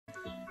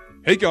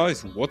Hey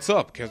guys, what's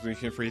up? Kaozbender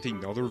here for yet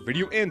another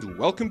video, and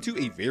welcome to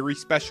a very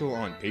special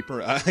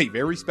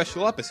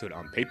episode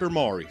on Paper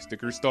Mario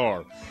Sticker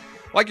Star.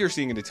 Like you're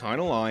seeing in the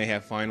title, I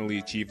have finally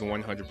achieved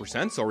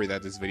 100%. Sorry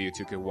that this video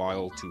took a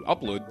while to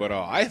upload, but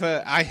I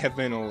have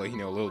been a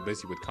little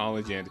busy with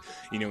college and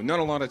not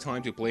a lot of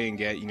time to play and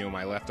get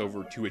my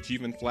leftover 2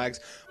 achievement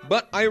flags.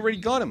 But I already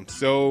got them,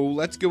 so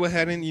let's go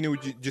ahead and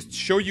just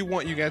show you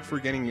what you get for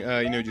getting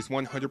just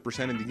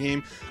 100% in the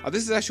game.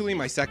 This is actually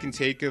my second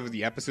take of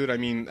the episode. I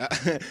mean,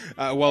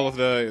 of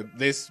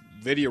this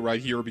video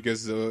right here,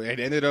 because it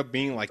ended up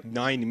being like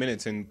 9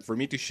 minutes, and for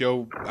me to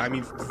show,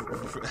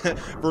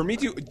 for me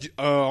to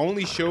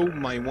only show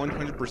my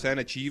 100%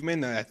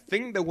 achievement, I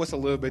think that was a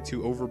little bit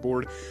too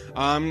overboard.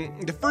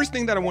 The first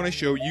thing that I want to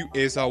show you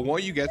is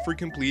what you get for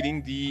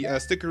completing the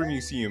sticker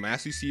museum.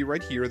 As you see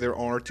right here, there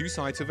are two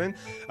sides of it.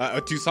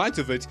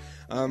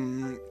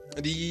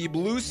 The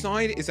blue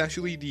side is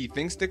actually the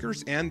thing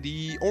stickers, and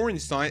the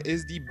orange side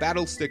is the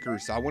battle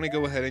stickers. I want to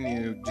go ahead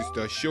and just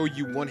show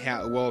you what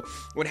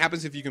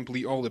happens if you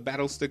complete all the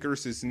battle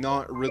stickers. Is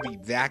not really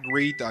that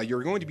great.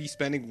 You're going to be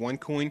spending 1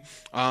 coin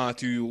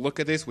to look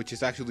at this, which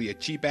is actually a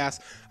cheap ass.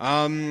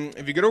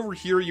 If you get over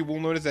here, you will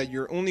notice that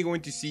you're only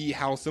going to see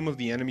how some of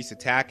the enemies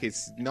attack.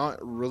 It's not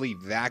really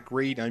that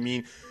great. I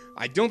mean,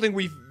 I don't think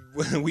we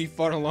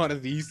fought a lot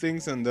of these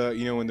things in the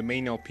in the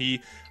main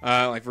LP.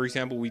 Like for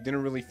example, we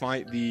didn't really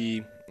fight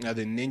the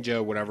ninja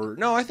or whatever.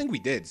 No, I think we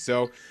did.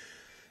 So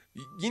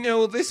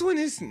this one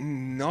is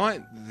not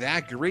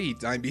that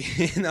great. I mean,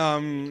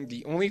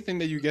 the only thing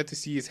that you get to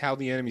see is how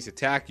the enemies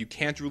attack. You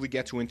can't really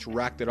get to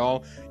interact at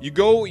all. You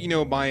go,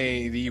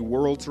 by the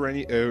worlds or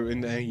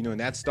in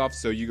that stuff.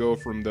 So you go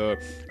from the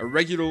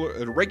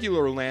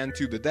regular land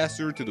to the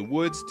desert, to the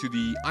woods, to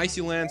the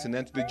icy lands, and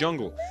then to the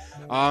jungle.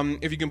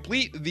 If you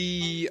complete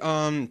the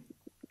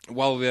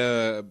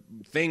the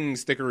thing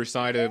sticker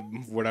side of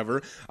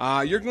whatever,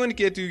 you're going to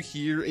get to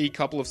hear a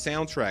couple of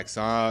soundtracks.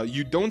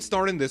 You don't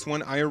start in this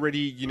one. I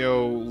already,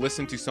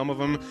 listened to some of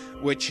them,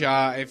 which,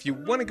 if you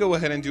want to go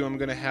ahead and do, I'm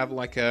going to have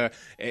like as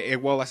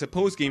a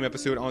post-game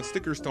episode on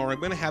Sticker Star, I'm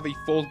going to have a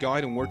full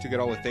guide on where to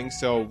get all the things,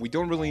 so we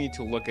don't really need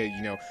to look at,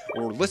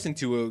 or listen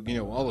to,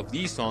 all of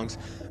these songs,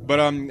 but,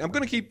 I'm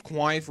going to keep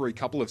quiet for a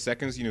couple of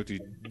seconds,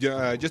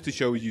 just to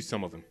show you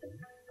some of them.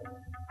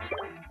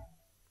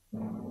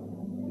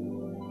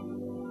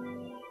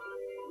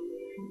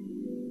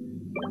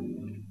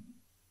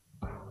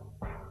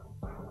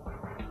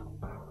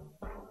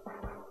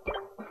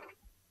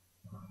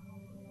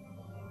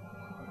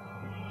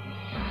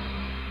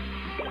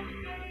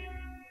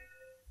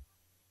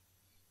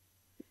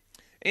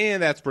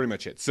 And that's pretty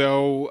much it.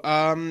 So,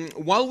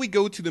 while we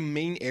go to the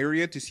main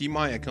area to see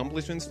my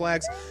accomplishments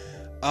flags,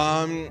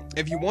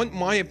 if you want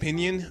my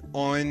opinion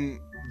on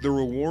the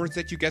rewards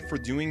that you get for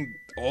doing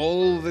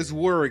all this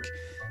work,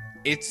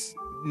 it's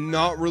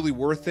not really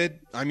worth it.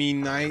 I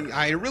mean,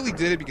 I really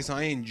did it because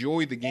I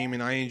enjoy the game,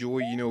 and I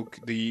enjoy,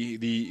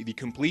 the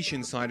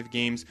completion side of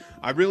games.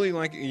 I really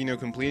like,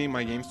 completing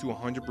my games to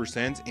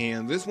 100%,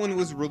 and this one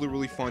was really,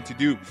 really fun to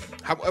do.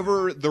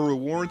 However, the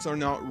rewards are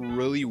not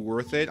really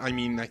worth it. I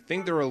mean, I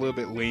think they're a little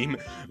bit lame,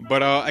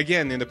 but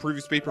again, in the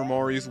previous Paper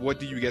Marios, what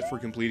do you get for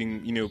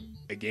completing,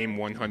 a game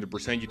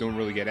 100%? You don't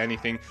really get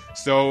anything.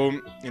 So,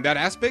 in that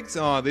aspect,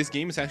 this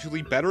game is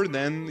actually better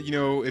than,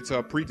 its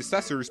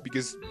predecessors,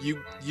 because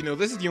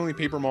this is the only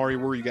Paper Mario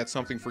where you get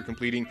something for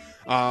completing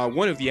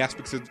one of the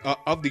aspects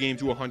of the game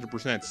to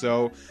 100%.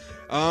 So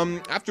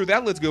after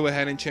that, let's go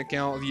ahead and check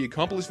out the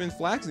accomplishment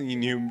flags,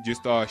 and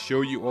just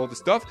show you all the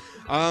stuff,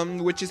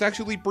 which is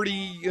actually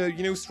pretty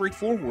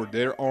straightforward.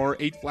 There are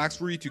 8 flags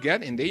for you to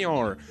get, and they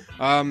are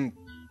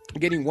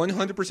getting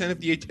 100%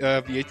 of the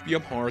HP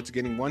up hearts,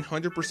 getting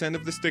 100%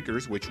 of the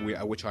stickers, which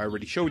I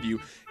already showed you,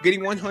 getting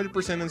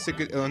 100%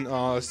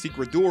 on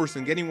secret doors,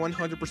 and getting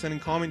 100% in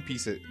comet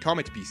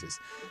pieces.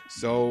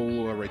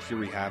 So right here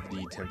we have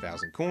the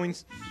 10,000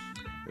 coins.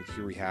 Right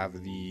here we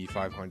have the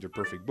 500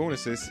 perfect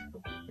bonuses,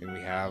 and we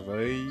have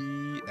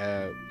the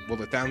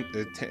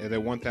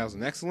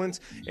 1,000 excellence,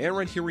 and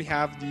right here we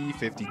have the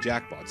 50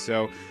 jackpot.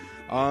 So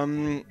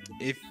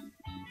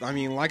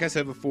like I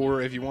said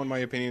before, if you want my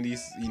opinion,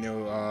 these,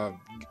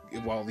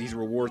 these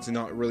rewards are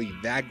not really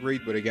that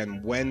great, but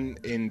again, when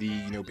in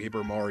the,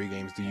 Paper Mario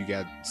games do you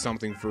get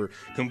something for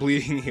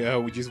completing,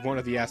 which is one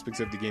of the aspects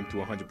of the game to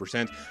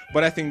 100%,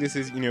 but I think this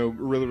is,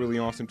 really, really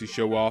awesome to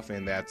show off,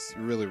 and that's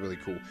really, really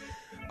cool.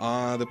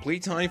 The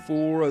playtime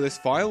for this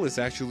file is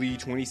actually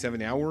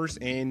 27 hours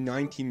and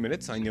 19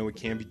 minutes. I know it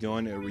can be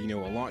done,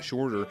 a lot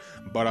shorter,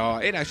 but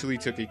it actually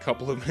took a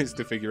couple of minutes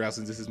to figure out,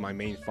 since this is my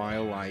main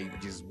file. I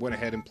just went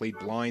ahead and played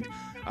blind.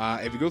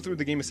 If you go through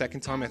the game a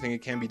second time, I think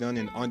it can be done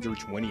in under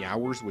 20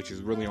 hours, which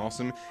is really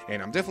awesome,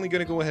 and I'm definitely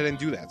going to go ahead and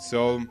do that.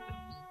 So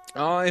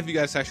if you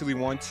guys actually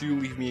want to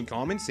leave me a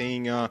comment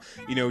saying,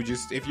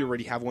 just if you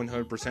already have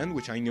 100%,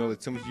 which I know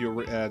that some of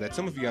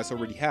you guys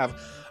already have,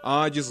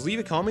 just leave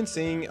a comment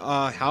saying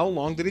how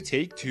long did it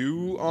take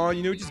to,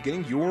 just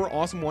getting your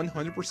awesome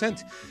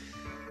 100%.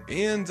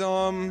 And,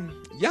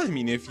 yeah, I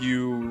mean, if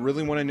you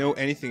really want to know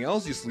anything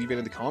else, just leave it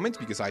in the comments,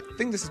 because I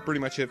think this is pretty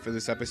much it for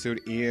this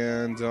episode,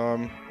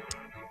 and,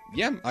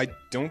 yeah, I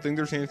don't think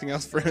there's anything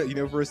else for,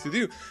 for us to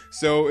do.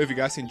 So if you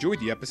guys enjoyed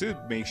the episode,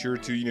 make sure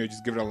to,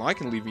 just give it a like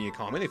and leave me a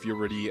comment if you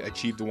already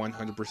achieved the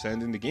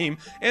 100% in the game,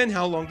 and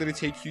how long did it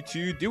take you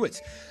to do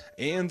it.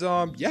 And,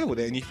 yeah,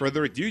 without any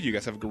further ado, you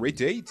guys have a great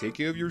day, take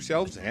care of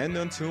yourselves, and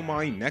until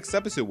my next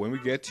episode, when we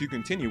get to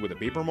continue with the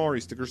Paper Mario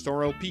Sticker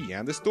Star LP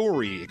and the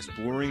story,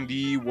 exploring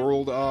the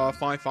world,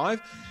 5-5,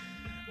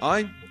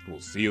 I will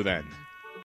see you then.